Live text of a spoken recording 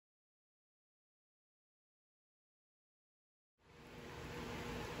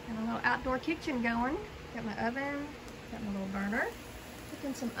little outdoor kitchen going. Got my oven, got my little burner.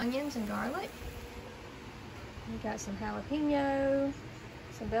 Cooking some onions and garlic. We got some jalapeno,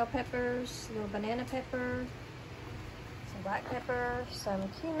 some bell peppers, a little banana pepper, some black pepper, some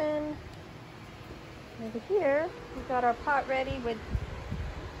cumin. Over here, we've got our pot ready with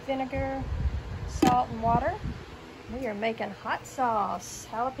vinegar, salt, and water. We are making hot sauce,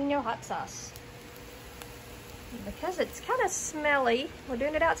 jalapeno hot sauce. And because it's kind of smelly, we're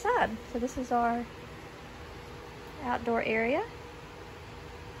doing it outside. So this is our outdoor area.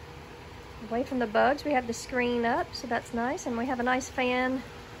 Away from the bugs, we have the screen up, so that's nice. And we have a nice fan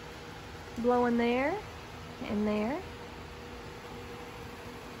blowing there and there.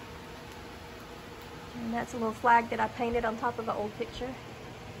 And that's a little flag that I painted on top of an old picture.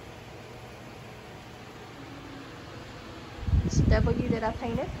 It's a W that I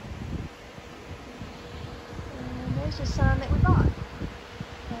painted. And there's a sign that we bought.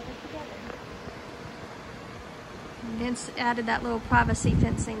 Together. And then added that little privacy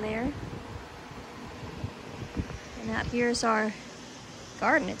fencing there. And out here's our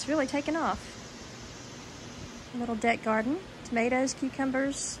garden. It's really taken off. A little deck garden. Tomatoes,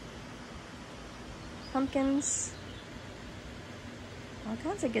 cucumbers, pumpkins, all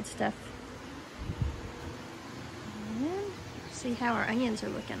kinds of good stuff. And then see how our onions are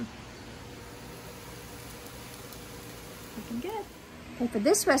looking. Looking good. Okay, for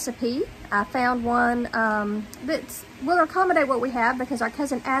this recipe, I found one that will accommodate what we have because our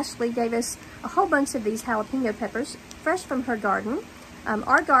cousin Ashley gave us a whole bunch of these jalapeno peppers, fresh from her garden.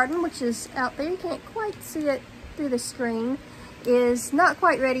 Our garden, which is out there, you can't quite see it through the screen, is not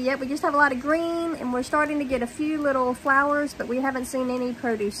quite ready yet. We just have a lot of green and we're starting to get a few little flowers, but we haven't seen any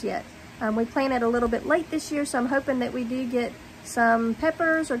produce yet. We planted a little bit late this year, so I'm hoping that we do get some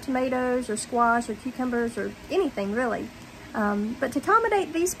peppers or tomatoes or squash or cucumbers or anything really. But to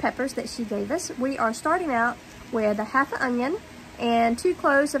accommodate these peppers that she gave us, we are starting out with a half an onion and 2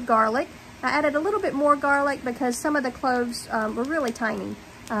 cloves of garlic. I added a little bit more garlic because some of the cloves were really tiny.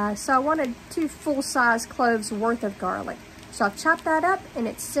 So I wanted 2 full-size cloves worth of garlic. So I've chopped that up and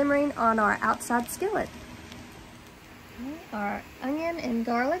it's simmering on our outside skillet. Our onion and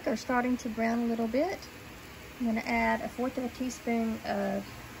garlic are starting to brown a little bit. I'm going to add 1/4 teaspoon of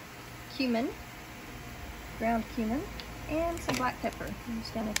cumin, ground cumin, and some black pepper. I'm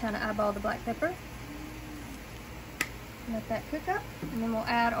just going to kind of eyeball the black pepper. Let that cook up, and then we'll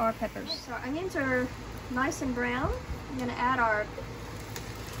add our peppers. So our onions are nice and brown. I'm going to add our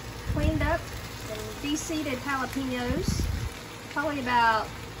cleaned up and de-seeded jalapenos. Probably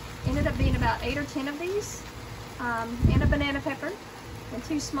ended up being about 8 or 10 of these, and a banana pepper, and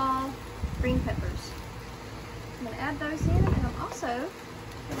 2 small green peppers. I'm going to add those in, and I'm also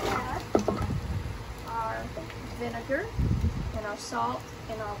going to add our vinegar, and our salt,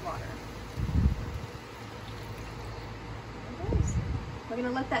 and our water. We're going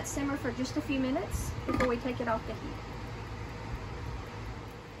to let that simmer for just a few minutes before we take it off the heat.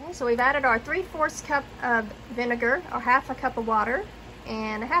 Okay, so we've added our 3/4 cup of vinegar, or 1/2 cup of water,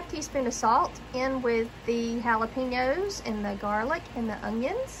 and a 1/2 teaspoon of salt in with the jalapenos and the garlic and the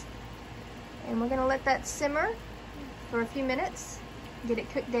onions. And we're going to let that simmer for a few minutes, get it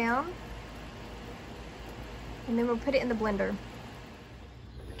cooked down, and then we'll put it in the blender.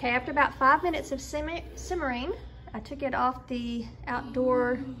 Okay, after about 5 minutes of simmering, I took it off the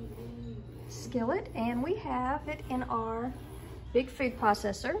outdoor skillet and we have it in our big food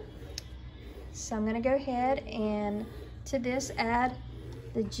processor. So I'm going to go ahead and to this add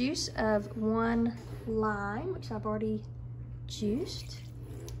the juice of 1 lime, which I've already juiced,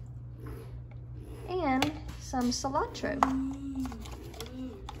 and some cilantro. So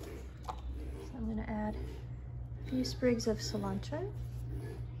I'm going to add a few sprigs of cilantro,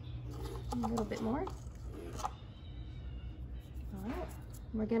 and a little bit more. All right,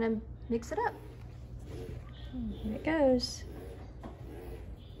 we're going to mix it up. Here it goes.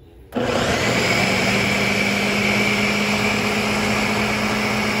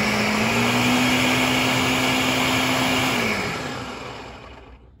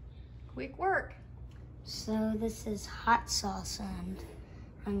 Quick work. So this is hot sauce and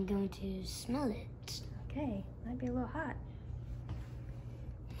I'm going to smell it. Okay, might be a little hot.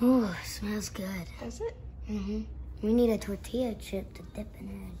 Ooh, smells good. Does it? Mm-hmm. We need a tortilla chip to dip in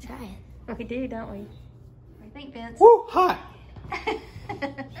it and try it. We do, don't we? What do you think, Vince? Woo, hot!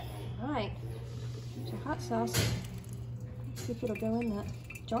 All right, here's our hot sauce. Let's see if it'll go in that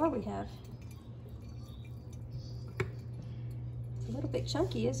jar we have. It's a little bit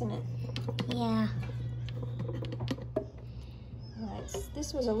chunky, isn't it? Yeah. All right,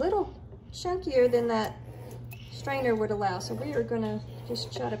 this was a little chunkier than that strainer would allow. So we are gonna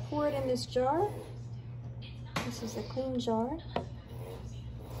just try to pour it in this jar. This is a clean jar that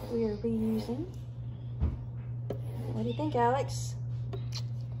we are reusing. What do you think, Alex?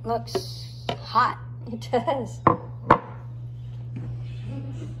 Looks hot. It does.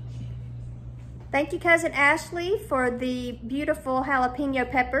 Thank you, Cousin Ashley, for the beautiful jalapeno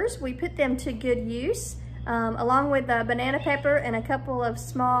peppers. We put them to good use, along with a banana pepper and a couple of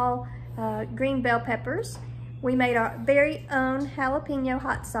small green bell peppers. We made our very own jalapeno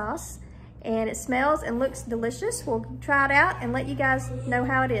hot sauce, and it smells and looks delicious. We'll try it out and let you guys know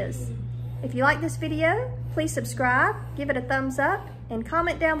how it is. If you like this video, please subscribe, give it a thumbs up, and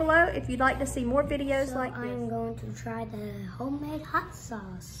comment down below if you'd like to see more videos like this. I'm going to try the homemade hot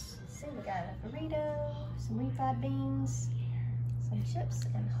sauce. So we got a burrito, some refried beans, some chips,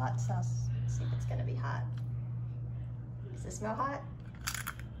 and hot sauce. Let's see if it's gonna be hot. Does it smell hot?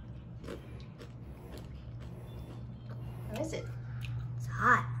 How is it? It's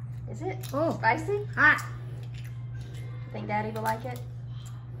hot. Is it? Oh. Spicy? Hot. Think Daddy will like it?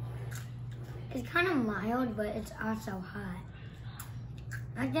 It's kind of mild, but it's also hot.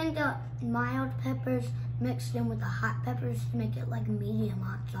 I think the mild peppers mixed in with the hot peppers make it like medium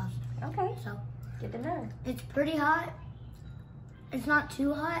hot sauce. Okay, So good to know. it's pretty hot. It's not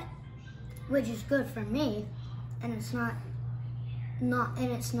too hot, which is good for me. And it's not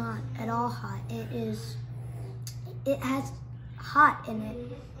at all hot. It has hot in it.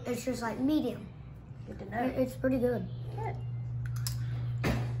 It's just like medium. Good to know. It's pretty good.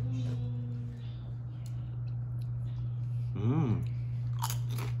 Good. Mmm.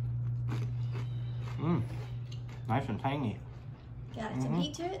 Mmm. Nice and tangy. Got some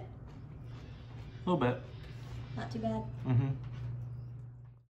heat to it? A little bit. Not too bad. Mm-hmm.